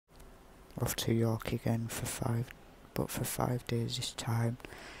off to York again for 5 days this time.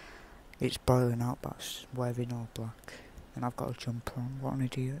 It's boiling out, but I'm wearing all black, and I've got a jumper on. What an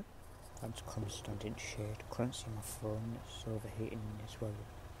idiot! I'm just constant in shade. Couldn't see my phone. It's overheating as well.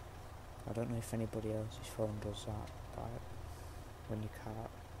 I don't know if anybody else's phone does that, but when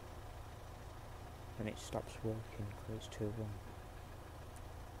it stops working because it's too warm.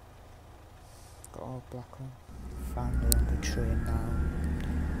 Got all black on. Finally on the train now.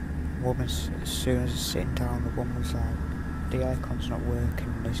 Woman, as soon as I was sitting down, the woman was like, the aircon's not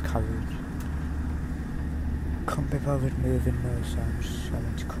working in this carriage. Couldn't be bothered moving though, so I'm just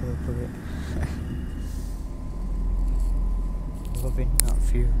having to cope with it. Loving that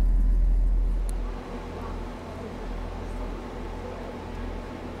view.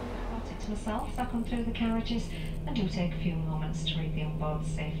 To myself, I come through the carriages and do take a few moments to read the onboard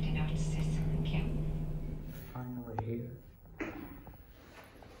safety notices. Thank you. Finally here.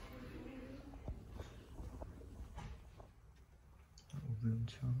 Little room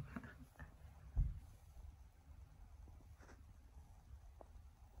tour.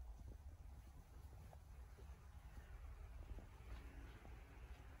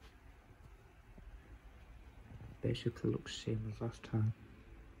 Basically looks the same as last time.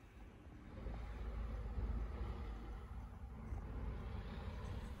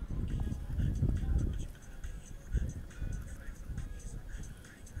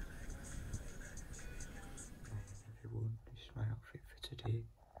 Everyone, this is my outfit for today.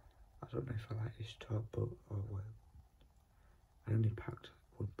 I don't know if I like this top, but oh well. I only packed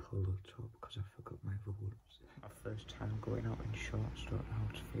one polo top because I forgot my other ones. My first time going out in shorts, don't know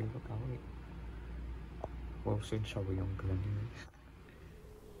how to feel about it. Well, since I was younger anyway.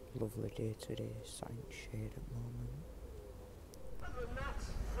 Lovely day today, sat in shade at the moment. Other than that,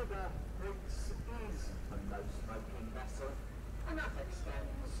 sugar drinks is a no smoking vessel, and that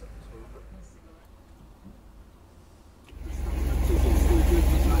extends to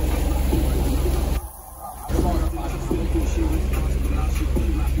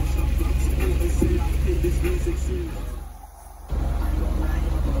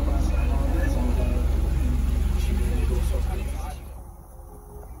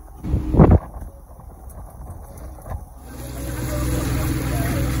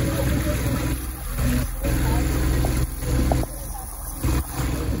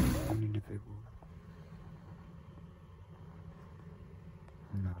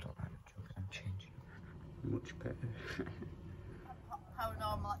No, I don't like the jokes, I'm changing. Much better. How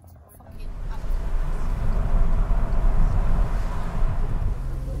normal, like, fucking...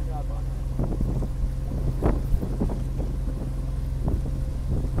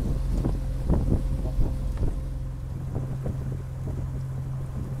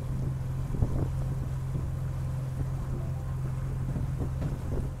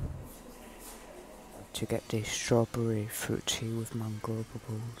 To get this strawberry fruit tea with mango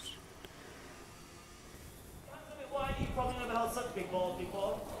bubbles. Why you probably never held such big balls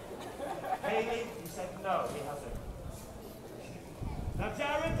before? Haley, you said no, he hasn't. Now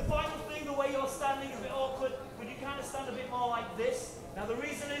Jared, the final thing, the way you're standing is a bit awkward. Could you kind of stand a bit more like this? Now the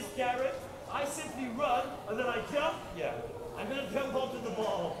reason is, Jared, I simply run and then I jump. Yeah. I'm going to jump onto the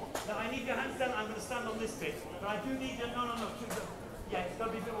ball. Now I need your hands down, I'm going to stand on this bit. But I do need your, no. Yeah, it's got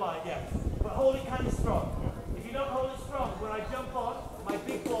to be a bit wide, yeah. But hold it kind of strong. If you don't hold it strong, when I jump on, my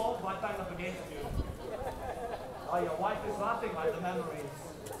big ball might bang up against you. Oh, your wife is laughing like the memories.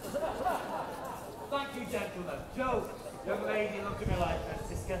 Thank you, gentlemen. Joe, young lady, look at me like that's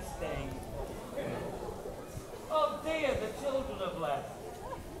disgusting. Oh dear, the children have left.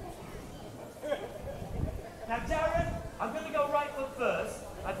 Now, Jared, I'm going to go right foot first.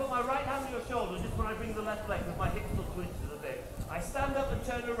 I put my right hand on your shoulder just when I bring the left leg because my hips will twitch a bit. I stand up and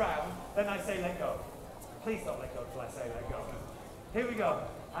turn around, then I say let go. Please don't let go till I say let go. Here we go.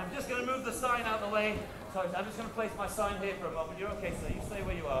 I'm just going to move the sign out of the way. Sorry, I'm just going to place my sign here for a moment. You're okay, sir. You stay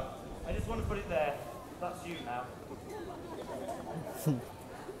where you are. I just want to put it there. That's you now. That's you.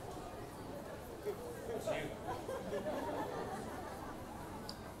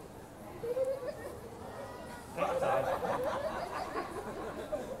 Take your time.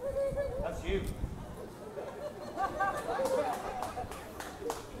 That's you.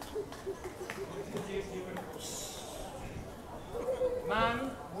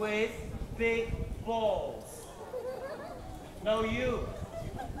 Man with big balls. No, you.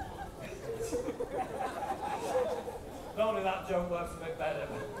 Normally that joke works a bit better.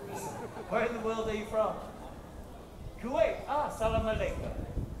 Where in the world are you from? Kuwait. Ah, salam alaikum.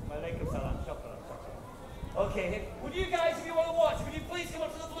 Malaikum salam. Shukran. Okay, would you guys, if you want to watch, would you please come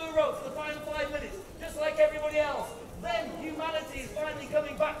up to the blue road for the final 5 minutes, just like everybody else? Then humanity is finally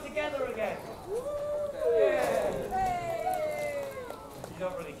coming back together again.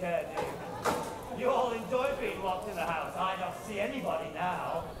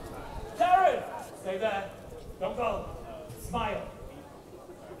 Stay there. Don't go. Smile.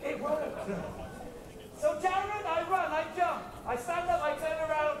 It worked. So Jared, I run, I jump. I stand up, I turn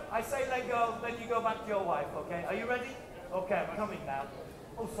around, I say let go, then you go back to your wife, okay? Are you ready? Okay, I'm coming now.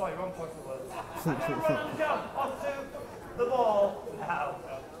 Oh, sorry, wrong choice of words. I'm going to run and jump onto the ball now.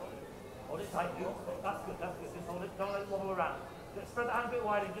 Hold it tight, you. That's good, that's good. Just hold it, don't let it wobble around. Just spread the hand a bit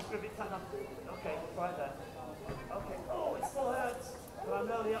wider and just grip it tight enough. Okay, it's right there. Okay, oh, it still hurts. But I'm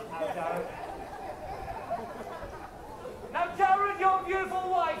nearly up now, Jared. Now, Jared, your beautiful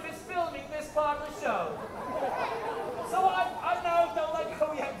wife is filming this part of the show. So I know, don't let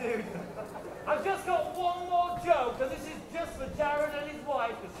go yet, dude. I've just got one more joke, and this is just for Jared and his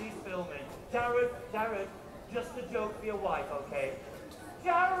wife, because she's filming. Jared, just a joke for your wife, okay?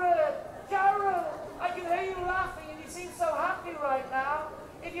 Jared, I can hear you laughing, and you seem so happy right now.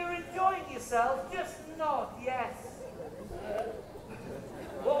 If you're enjoying yourself, just nod yes.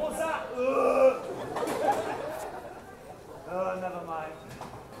 What was that? Oh, never mind.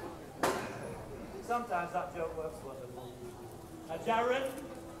 Sometimes that joke works wonderful. Now, Jared,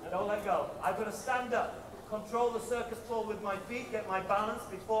 don't let go. I've got to stand up, control the circus floor with my feet, get my balance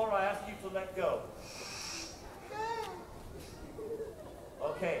before I ask you to let go.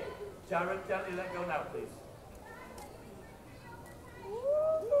 Okay, Jared, gently let go now, please.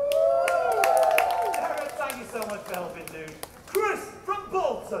 Jared, thank you so much for helping, dude. Chris from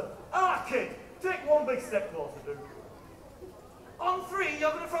Bolton, our kid, take one big step closer, dude. On 3,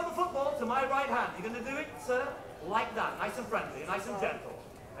 you're going to throw the football to my right hand. You're going to do it, sir, like that, nice and friendly, nice and gentle.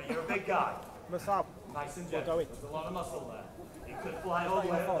 And you're a big guy. Nice and gentle. There's a lot of muscle there. You could fly all the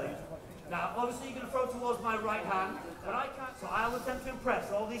way up there. Now, obviously, you're going to throw towards my right hand, but I can't, so I'll attempt to impress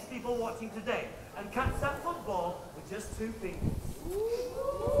all these people watching today and catch that football with just 2 fingers.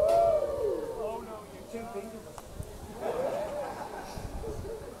 Oh no, you 2 fingers.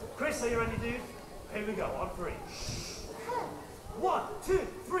 Chris, are you ready, dude? Here we go, on 3. 1, 2,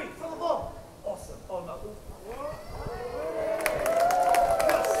 3, throw the ball. Awesome. Oh no.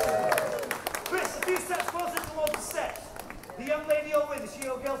 Yes. Chris, a few steps closer towards the steps. The young lady you're with, is she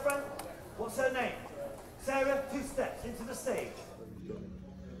your girlfriend? What's her name? Sarah, 2 steps into the stage.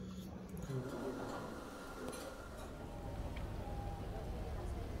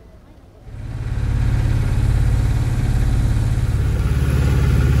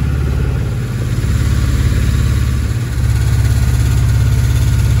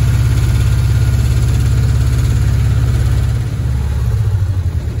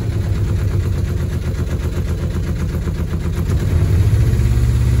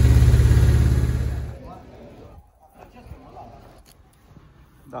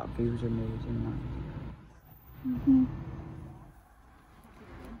 That view's amazing, man.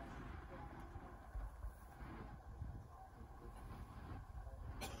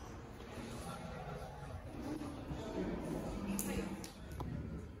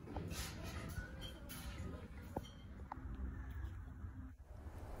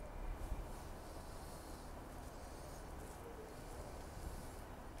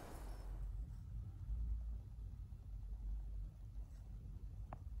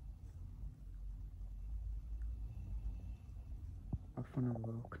 Off on a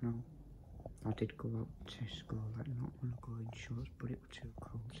walk now. I did go out to school, like not want to go in shorts, but it was too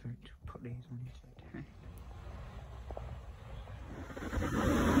cold, so I had to put these on instead.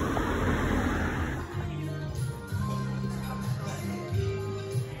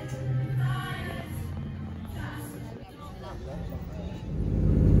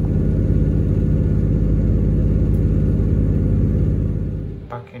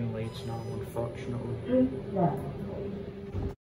 Back in Leeds now, unfortunately.